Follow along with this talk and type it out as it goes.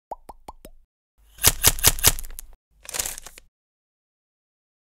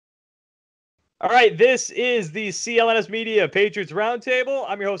All right, this is the CLNS Media Patriots Roundtable.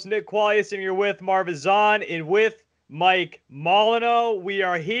 I'm your host, Nick Qualius, and you're with Marvin Zahn and with Mike Molyneux. We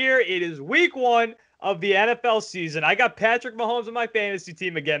are here. It is week one of the NFL season. I got Patrick Mahomes on my fantasy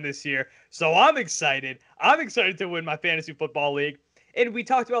team again this year, so I'm excited. I'm excited to win my fantasy football league. And we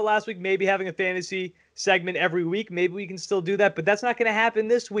talked about last week maybe having a fantasy segment every week. Maybe we can still do that, but that's not going to happen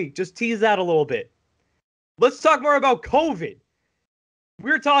this week. Just tease that a little bit. Let's talk more about COVID. We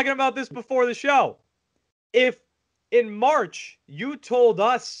were talking about this before the show. If in March you told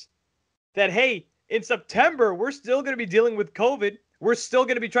us that, hey, in September, we're still going to be dealing with COVID, we're still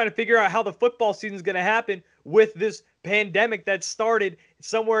going to be trying to figure out how the football season is going to happen with this pandemic that started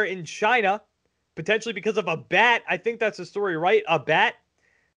somewhere in China, potentially because of a bat. I think that's the story, right? A bat.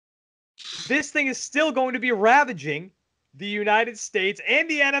 This thing is still going to be ravaging the United States and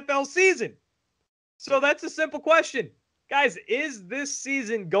the NFL season. So that's a simple question. Guys, is this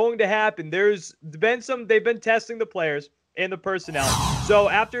season going to happen? They've been testing the players and the personnel. So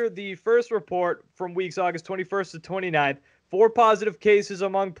after the first report from weeks August 21st to 29th, 4 positive cases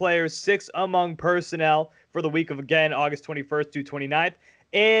among players, 6 among personnel for the week of, again, August 21st to 29th.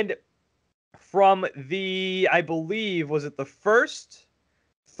 And from the, I believe, was it the 1st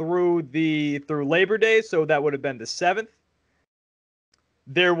through Labor Day? So that would have been the 7th.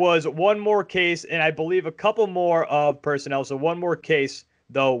 There was one more case, and I believe a couple more of personnel. So one more case,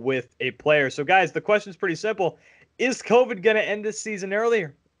 though, with a player. So, guys, the question is pretty simple. Is COVID going to end this season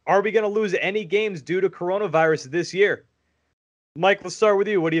earlier? Are we going to lose any games due to coronavirus this year? Mike, let's start with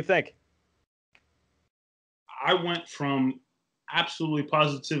you. What do you think? I went from absolutely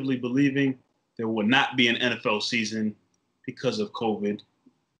positively believing there would not be an NFL season because of COVID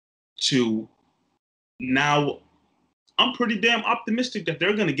to now I'm pretty damn optimistic that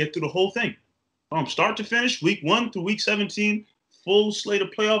they're going to get through the whole thing. From start to finish, week 1 through week 17, full slate of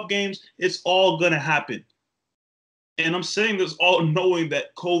playoff games, it's all going to happen. And I'm saying this all knowing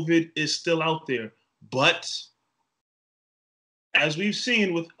that COVID is still out there. But as we've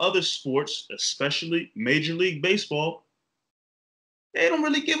seen with other sports, especially Major League Baseball, they don't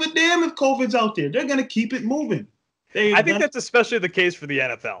really give a damn if COVID's out there. They're going to keep it moving. I think that's especially the case for the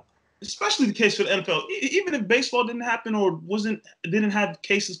NFL. Especially the case for the NFL. Even if baseball didn't happen or didn't have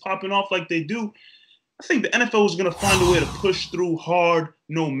cases popping off like they do, I think the NFL was going to find a way to push through hard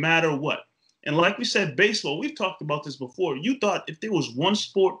no matter what. And like we said, baseball, we've talked about this before. You thought if there was one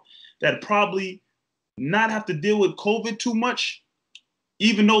sport that probably not have to deal with COVID too much,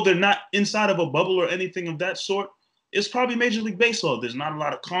 even though they're not inside of a bubble or anything of that sort, it's probably Major League Baseball. There's not a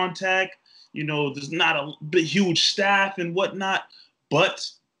lot of contact. There's not a big, huge staff and whatnot. But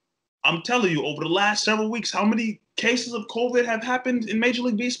I'm telling you, over the last several weeks, how many cases of COVID have happened in Major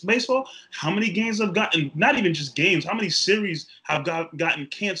League Baseball? How many games have gotten, not even just games, how many series have gotten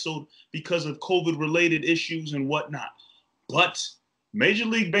canceled because of COVID-related issues and whatnot? But Major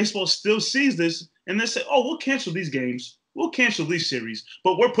League Baseball still sees this, and they say, oh, we'll cancel these games. We'll cancel these series,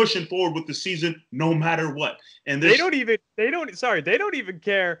 but we're pushing forward with the season no matter what. And they don't even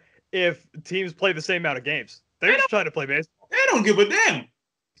care if teams play the same amount of games. They're just trying to play baseball. They don't give a damn.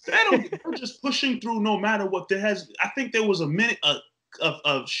 They're just pushing through no matter what. I think there was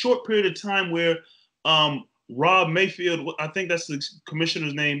a short period of time where Rob Mayfield, I think that's the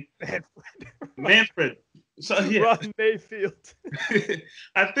commissioner's name, Manfred. So, yeah. Rob Mayfield.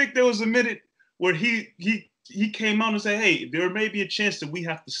 I think there was a minute where he came out and said, hey, there may be a chance that we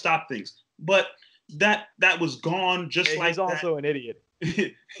have to stop things. But that was gone just like that. He's also an idiot.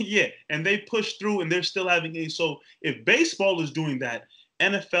 Yeah, and they pushed through, and they're still having games. So if baseball is doing that,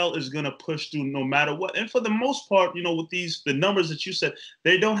 NFL is going to push through no matter what. And for the most part, with the numbers that you said,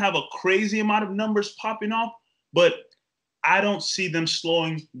 they don't have a crazy amount of numbers popping off, but I don't see them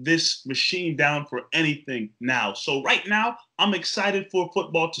slowing this machine down for anything now. So right now, I'm excited for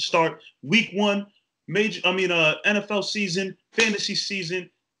football to start. Week 1, NFL season, fantasy season,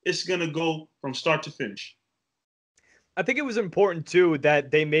 it's going to go from start to finish. I think it was important, too,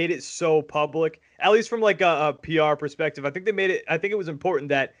 that they made it so public, at least from like a PR perspective. I think it was important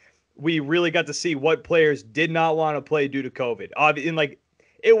that we really got to see what players did not want to play due to COVID. And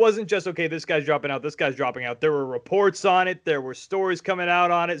it wasn't just, okay, this guy's dropping out, this guy's dropping out. There were reports on it. There were stories coming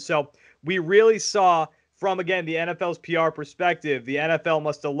out on it. So we really saw from, again, the NFL's PR perspective, the NFL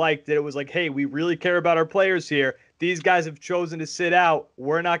must have liked that it was like, hey, we really care about our players here. These guys have chosen to sit out.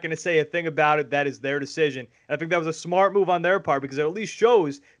 We're not going to say a thing about it. That is their decision. And I think that was a smart move on their part because it at least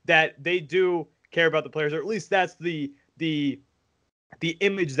shows that they do care about the players, or at least that's the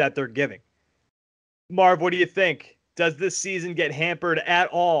image that they're giving. Marv, what do you think? Does this season get hampered at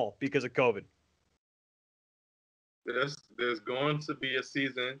all because of COVID? There's going to be a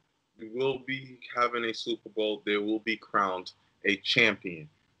season We will be having a Super Bowl. There will be crowned a champion.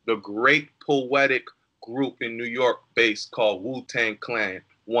 The great poetic group in New York based called Wu-Tang Clan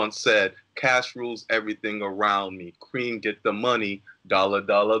once said, cash rules everything around me. Cream, get the money. Dollar,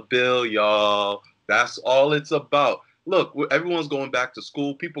 dollar bill, y'all. That's all it's about. Look, everyone's going back to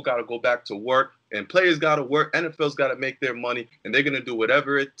school. People got to go back to work. And players got to work. NFL's got to make their money. And they're going to do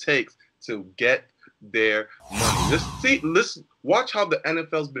whatever it takes to get their money. Listen, watch how the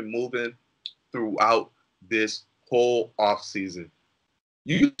NFL's been moving throughout this whole offseason.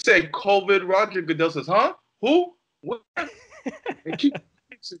 You say COVID, Roger Goodell says, huh? Who? What? And keeps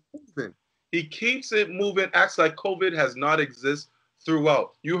it moving. He keeps it moving, acts like COVID has not existed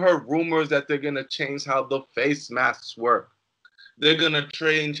throughout. You heard rumors that they're going to change how the face masks work. They're going to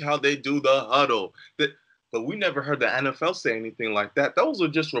change how they do the huddle. But we never heard the NFL say anything like that. Those are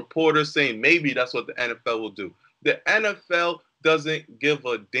just reporters saying maybe that's what the NFL will do. The NFL doesn't give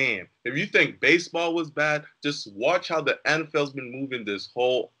a damn. If you think baseball was bad, just watch how the NFL's been moving this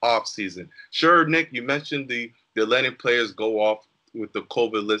whole offseason. Sure, Nick, you mentioned they're letting players go off with the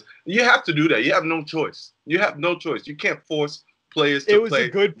COVID list. You have to do that. You have no choice. You have no choice. You can't force players to play. It was a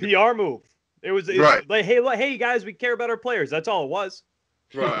good PR move. It was right. Like, hey, guys, we care about our players. That's all it was.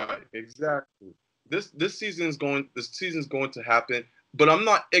 Right, exactly. This season's going to happen, but I'm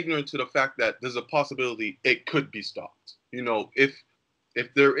not ignorant to the fact that there's a possibility it could be stopped. You know, if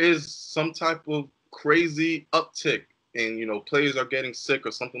there is some type of crazy uptick and, you know, players are getting sick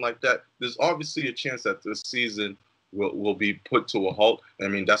or something like that, there's obviously a chance that this season will be put to a halt. I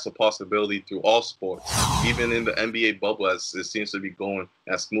mean, that's a possibility through all sports. Even in the NBA bubble, as it seems to be going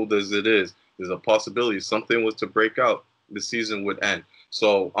as smooth as it is, there's a possibility if something was to break out, the season would end.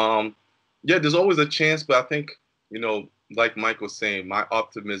 So, yeah, there's always a chance, but I think, you know, like Mike was saying, my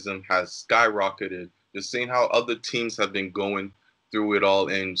optimism has skyrocketed. Just seeing how other teams have been going through it all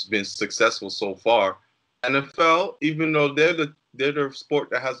and been successful so far. NFL, even though they're the sport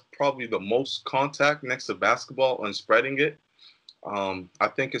that has probably the most contact next to basketball and spreading it, I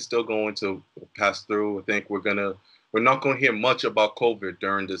think it's still going to pass through. I think we're not going to hear much about COVID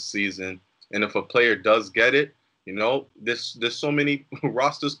during this season. And if a player does get it, you know, there's so many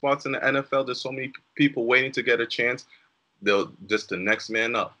roster spots in the NFL. There's so many people waiting to get a chance. They'll just the next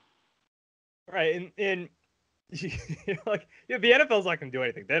man up. Right, and like, yeah, the NFL's not going to do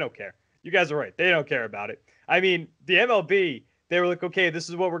anything. They don't care. You guys are right. They don't care about it. I mean, the MLB, they were like, okay, this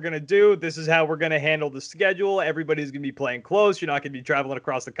is what we're going to do. This is how we're going to handle the schedule. Everybody's going to be playing close. You're not going to be traveling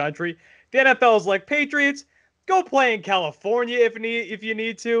across the country. The NFL is like, Patriots, go play in California if you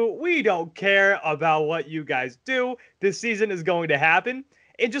need to. We don't care about what you guys do. This season is going to happen.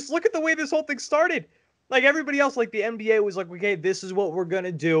 And just look at the way this whole thing started. Like everybody else, like the NBA was like, okay, this is what we're going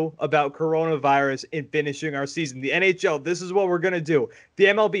to do about coronavirus in finishing our season. The NHL, this is what we're going to do. The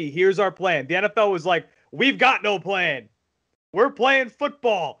MLB, here's our plan. The NFL was like, we've got no plan. We're playing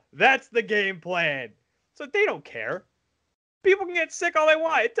football. That's the game plan. So they don't care. People can get sick all they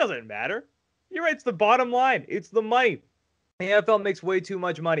want. It doesn't matter. You're right. It's the bottom line. It's the money. The NFL makes way too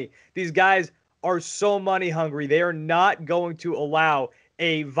much money. These guys are so money hungry. They are not going to allow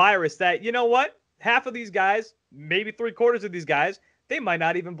a virus that, you know what? Half of these guys, maybe 3/4 of these guys, they might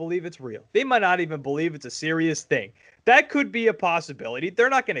not even believe it's real. They might not even believe it's a serious thing. That could be a possibility. They're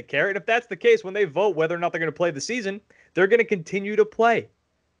not going to care. And if that's the case, when they vote whether or not they're going to play the season, they're going to continue to play.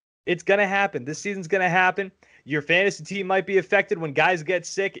 It's going to happen. This season's going to happen. Your fantasy team might be affected when guys get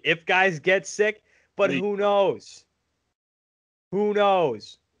sick, if guys get sick, but who knows? Who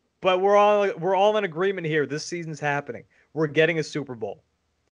knows? But we're all in agreement here. This season's happening. We're getting a Super Bowl.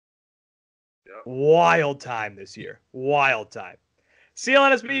 Wild time this year. Wild time.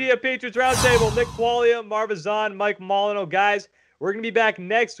 CLNS Media, Patriots Roundtable, Nick Qualia, Marv Azan, Mike Molino. Guys, we're going to be back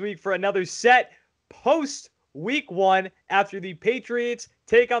next week for another set post week 1 after the Patriots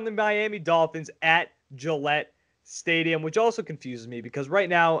take on the Miami Dolphins at Gillette Stadium, which also confuses me because right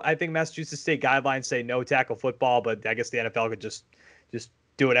now I think Massachusetts state guidelines say no tackle football, but I guess the NFL could just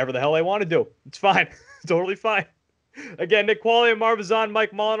do whatever the hell they want to do. It's fine. It's totally fine. Again, Nick Qualia, Marv Azan,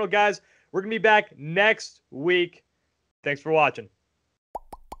 Mike Molino. Guys, we're going to be back next week. Thanks for watching.